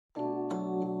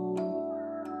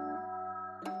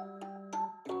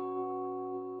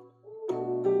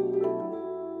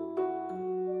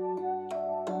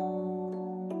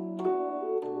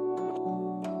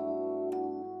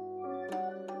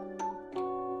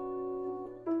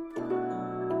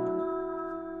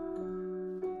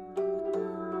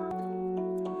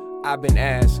I've been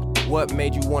asked, what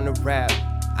made you wanna rap?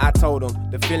 I told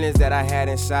them the feelings that I had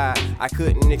inside. I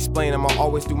couldn't explain them, I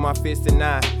always threw my fist and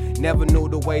I never knew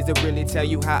the ways to really tell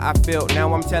you how I felt.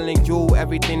 Now I'm telling you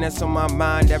everything that's on my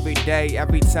mind every day,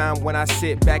 every time when I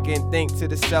sit back and think to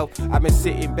the self. I've been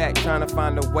sitting back trying to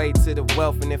find a way to the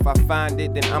wealth, and if I find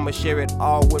it, then I'ma share it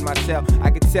all with myself.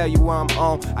 I can tell you where I'm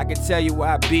on, I can tell you where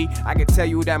I be, I can tell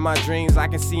you that my dreams, I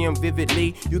can see them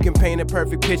vividly. You can paint a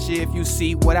perfect picture if you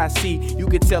see what I see. You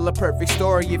can tell a perfect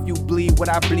story if you bleed what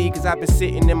I bleed, cause I've been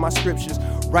sitting in my scriptures,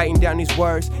 writing down these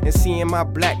words and seeing my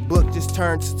black book just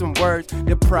turn to some words.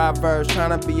 The Proverbs,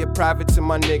 trying to be a prophet to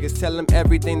my niggas, tell them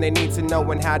everything they need to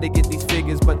know and how to get these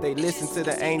figures. But they listen to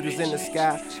the angels in the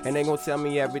sky and they gon' tell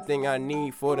me everything I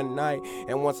need for the night.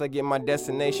 And once I get my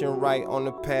destination right on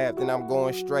the path, then I'm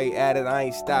going straight at it. I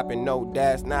ain't stopping, no,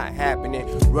 that's not happening.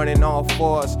 Running all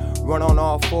fours, run on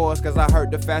all fours, cause I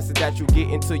heard the faster that you get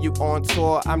until you on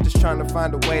tour. I'm just trying to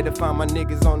find a way to find my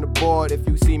niggas on the board. If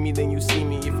you see me, then you see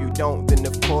me. If you don't, then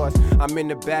of course I'm in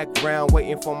the background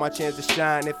waiting for my chance to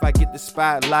shine. If I get the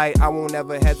spotlight, I won't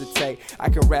ever hesitate. I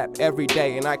can rap every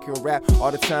day and I can rap all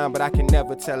the time, but I can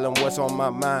never tell them what's on my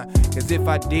mind. Cause if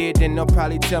I did, then they'll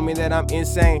probably tell me that I'm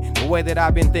insane. The way that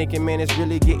I've been thinking, man, it's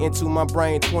really getting to my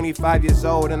brain. 25 years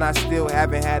old and I still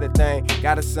haven't had a thing.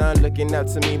 Got a son looking up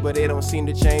to me, but it don't seem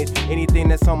to change anything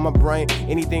that's on my brain.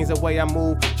 Anything's the way I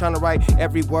move, trying to write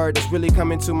every word that's really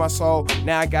coming to my soul.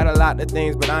 Now I got a lot of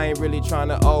things, but I ain't really trying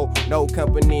to owe no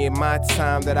company in my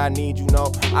time that I need, you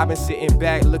know. I've been sitting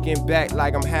back, looking back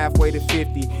like I'm halfway to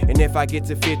 50. And if I get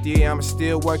to 50, I'm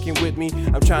still working with me.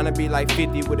 I'm trying to be like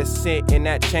 50 with a cent in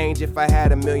that change. If I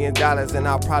had $1 million, then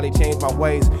I'll probably change my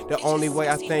ways. The only way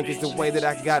I think is the way that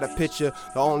I got a picture.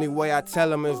 The only way I tell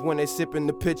them is when they sipping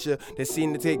the picture. They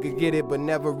seem to take a get it, but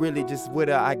never really just with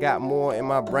her. I got more in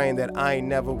my brain that I ain't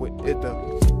never with it.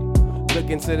 Look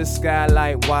into the sky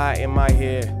like, why am I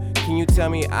here? Can you tell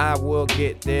me I will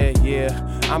get there?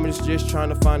 Yeah, I'm just trying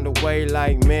to find a way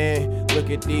like, man, look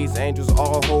at these angels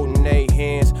all holding their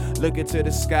hands. Look into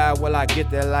the sky, will I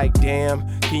get there like,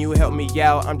 damn, can you help me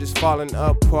out? I'm just falling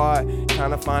apart,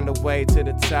 trying to find a way to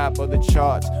the top of the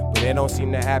charts, but it don't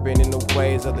seem to happen in the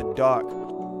ways of the dark.